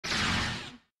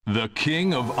The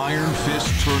King of Iron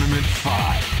Fist Tournament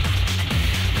 5.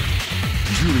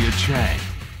 Julia Chang.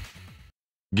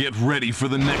 Get ready for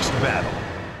the next battle.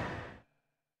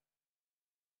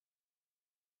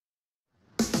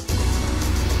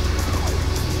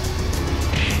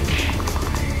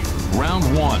 Round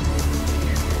 1.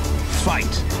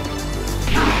 Fight.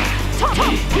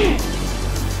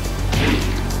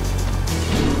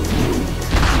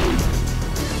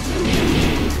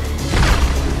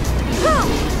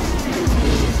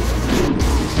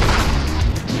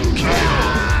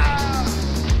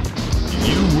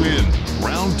 You win.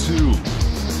 Round 2.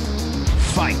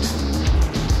 Fight.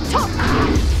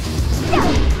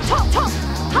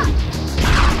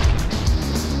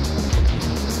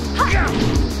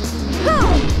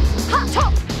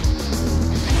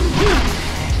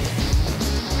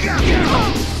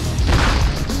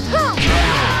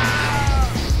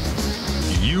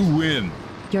 You win.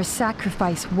 Your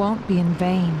sacrifice won't be in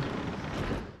vain.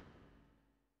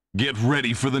 Get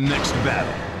ready for the next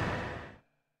battle.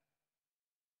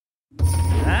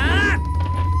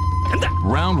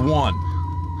 Round 1.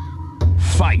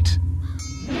 Fight.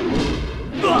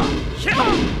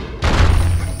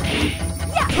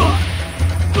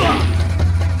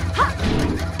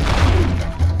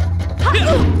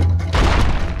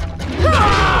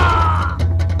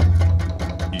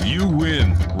 You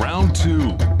win. Round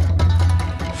 2.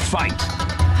 Fight.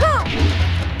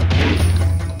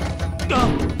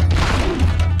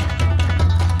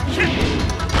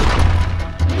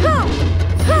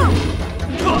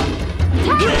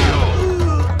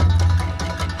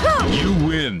 You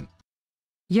win.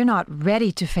 You're not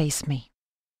ready to face me.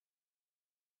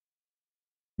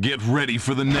 Get ready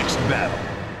for the next battle.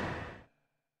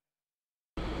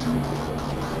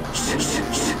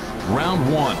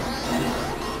 Round 1.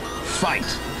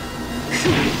 Fight.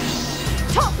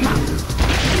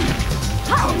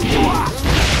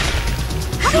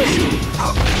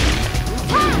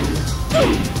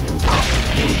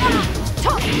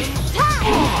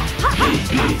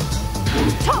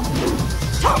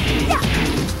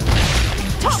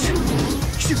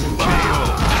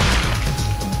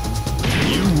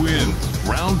 You win.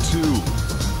 Round 2.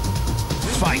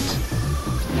 Fight.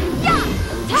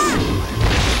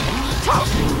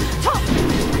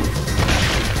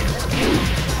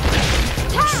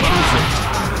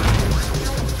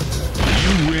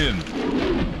 You win.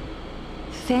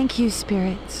 Thank you,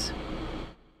 spirits.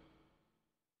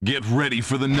 Get ready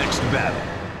for the next battle.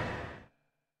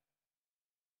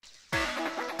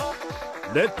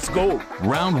 Let's go.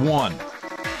 Round 1.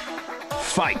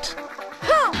 Fight.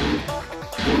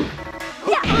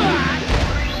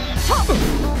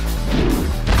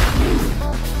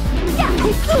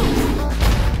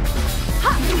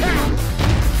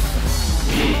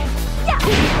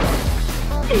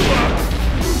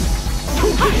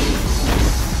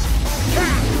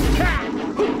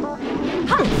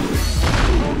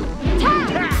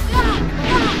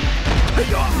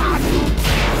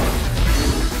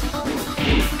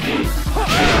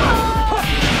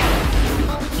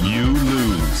 You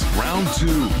lose. Round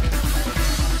 2.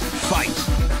 Fight.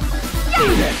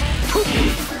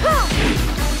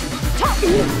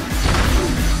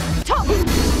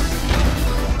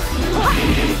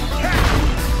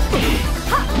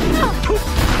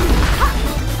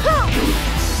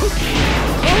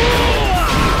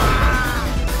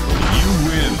 You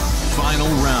win. Final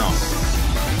round.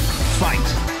 Fight.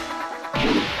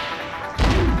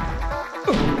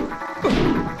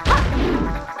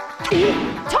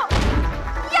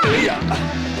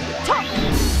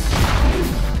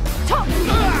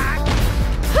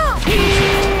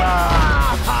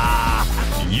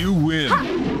 You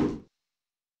win.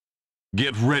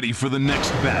 Get ready for the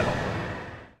next battle.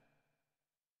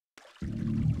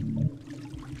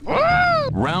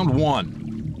 Round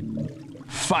 1.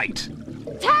 Fight.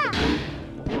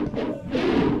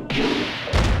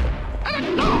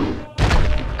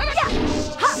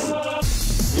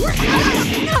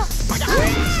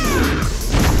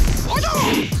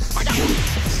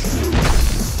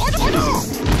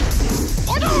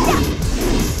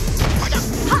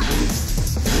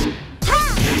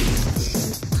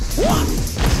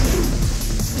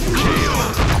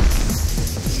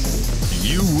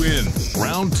 You win.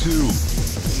 Round 2.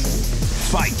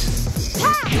 Fight.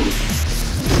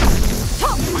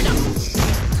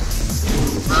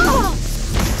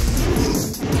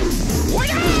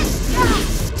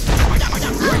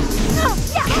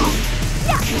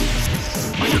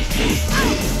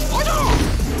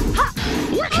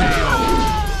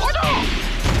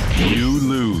 You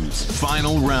lose.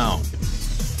 Final round.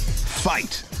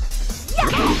 Fight.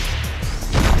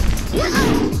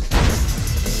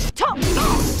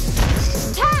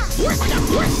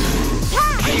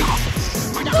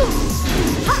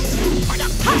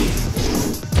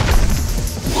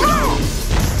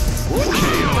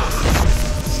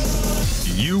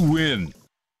 win.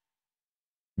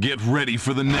 Get ready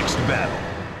for the next battle.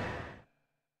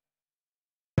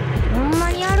 ほん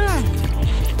まにあるん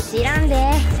知らんで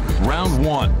Round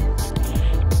 1.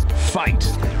 Fight.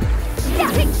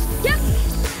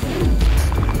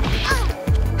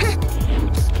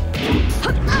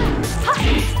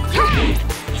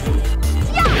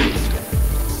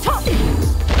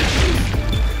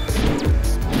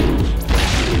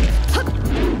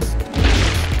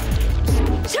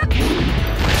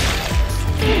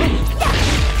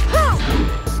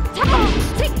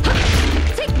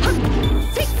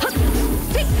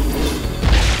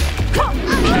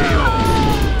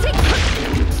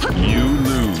 You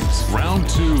lose. Round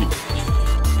 2.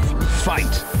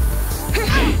 Fight.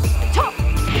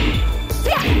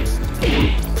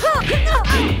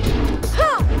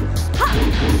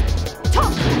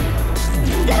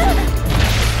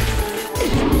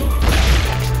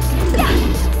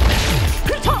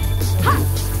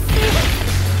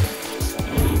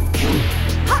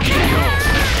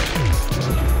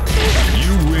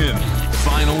 You win.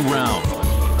 Final round.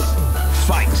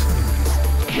 Fight.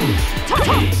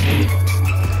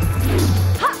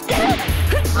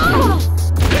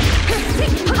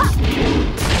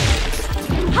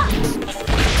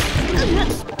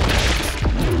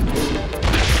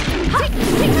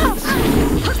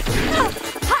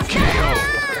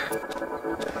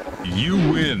 You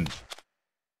win.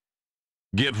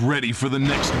 Get ready for the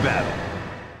next battle.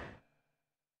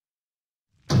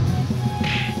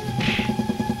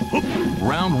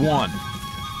 Round 1.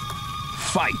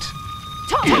 Fight.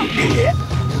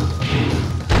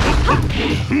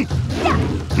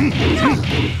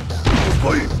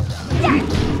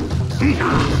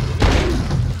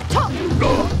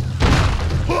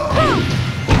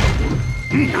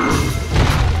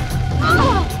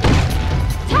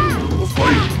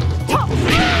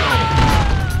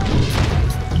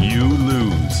 You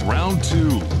lose. Round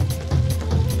 2.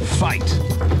 Fight.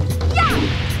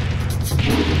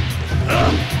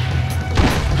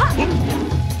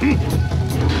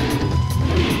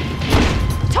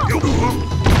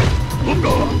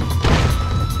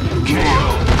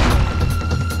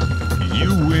 You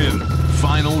win.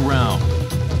 Final round.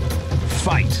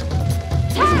 Fight.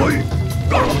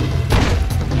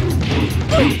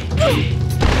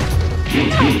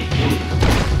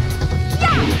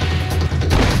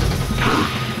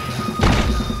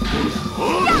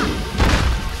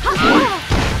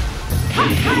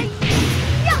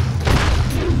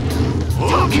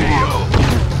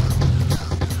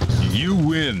 You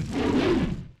win.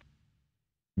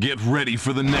 Get ready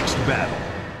for the next battle.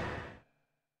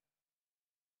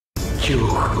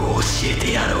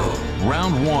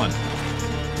 Round 1.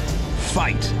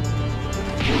 Fight.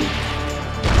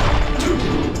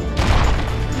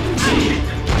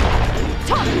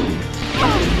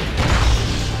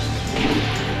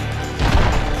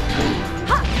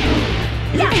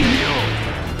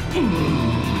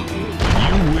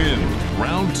 You win.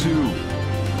 Round 2.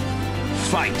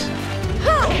 Fight.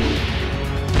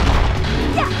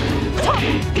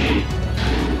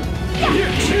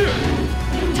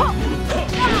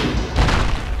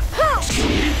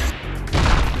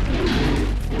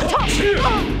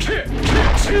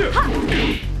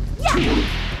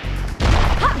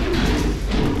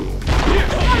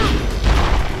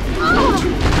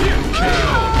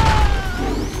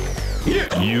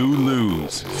 You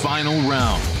lose. Final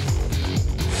round.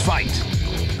 Fight.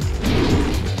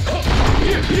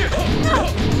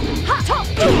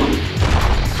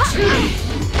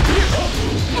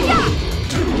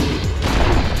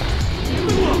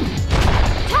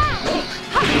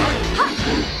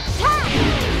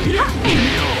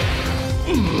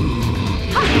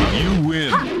 You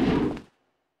win.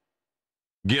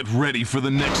 Get ready for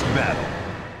the next battle.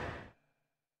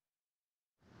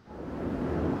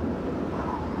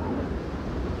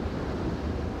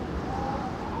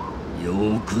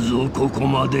 Yoくぞここ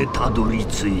までたどり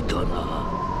着いたな。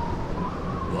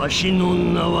わしの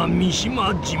名は三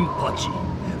島陣八。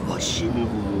わ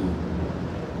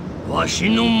し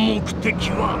の目的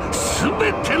は全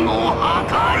ての破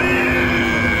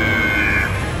壊。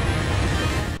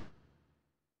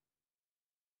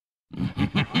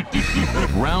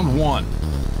Round 1.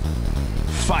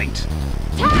 Fight.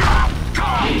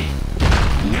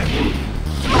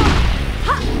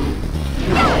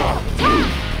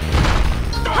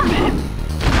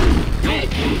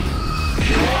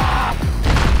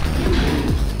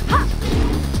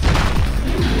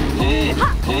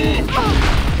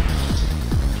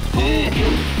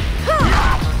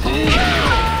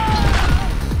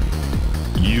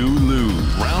 You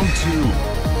lose. Round 2.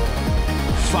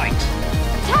 Fight.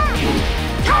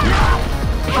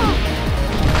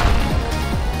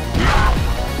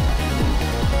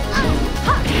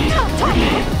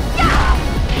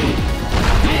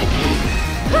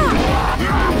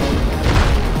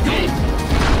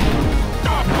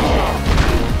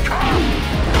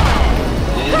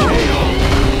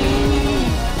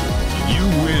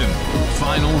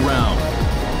 round.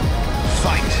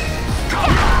 Fight!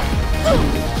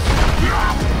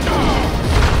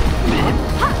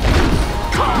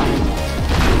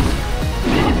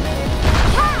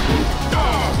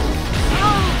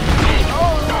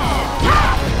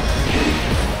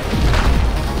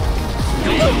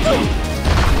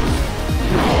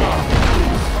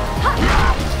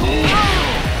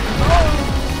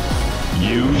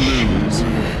 You lose.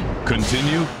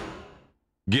 Continue.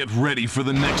 Get ready for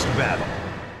the next battle.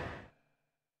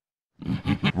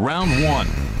 Round 1.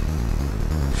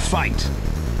 Fight!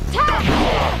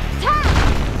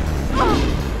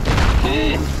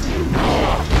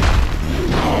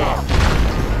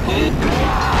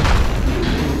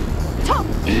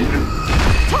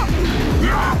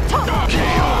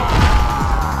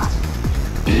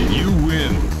 You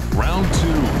win. Round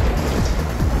 2.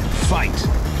 Fight!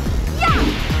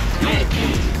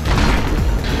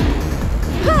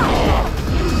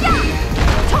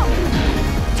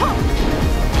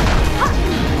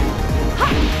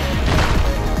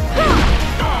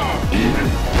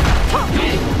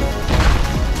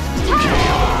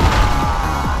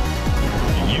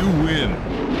 You win.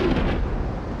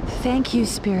 Thank you,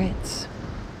 spirits.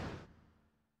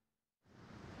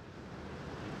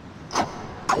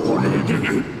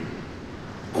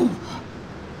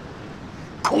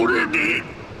 これで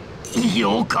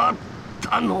よかっ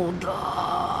たの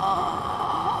だ。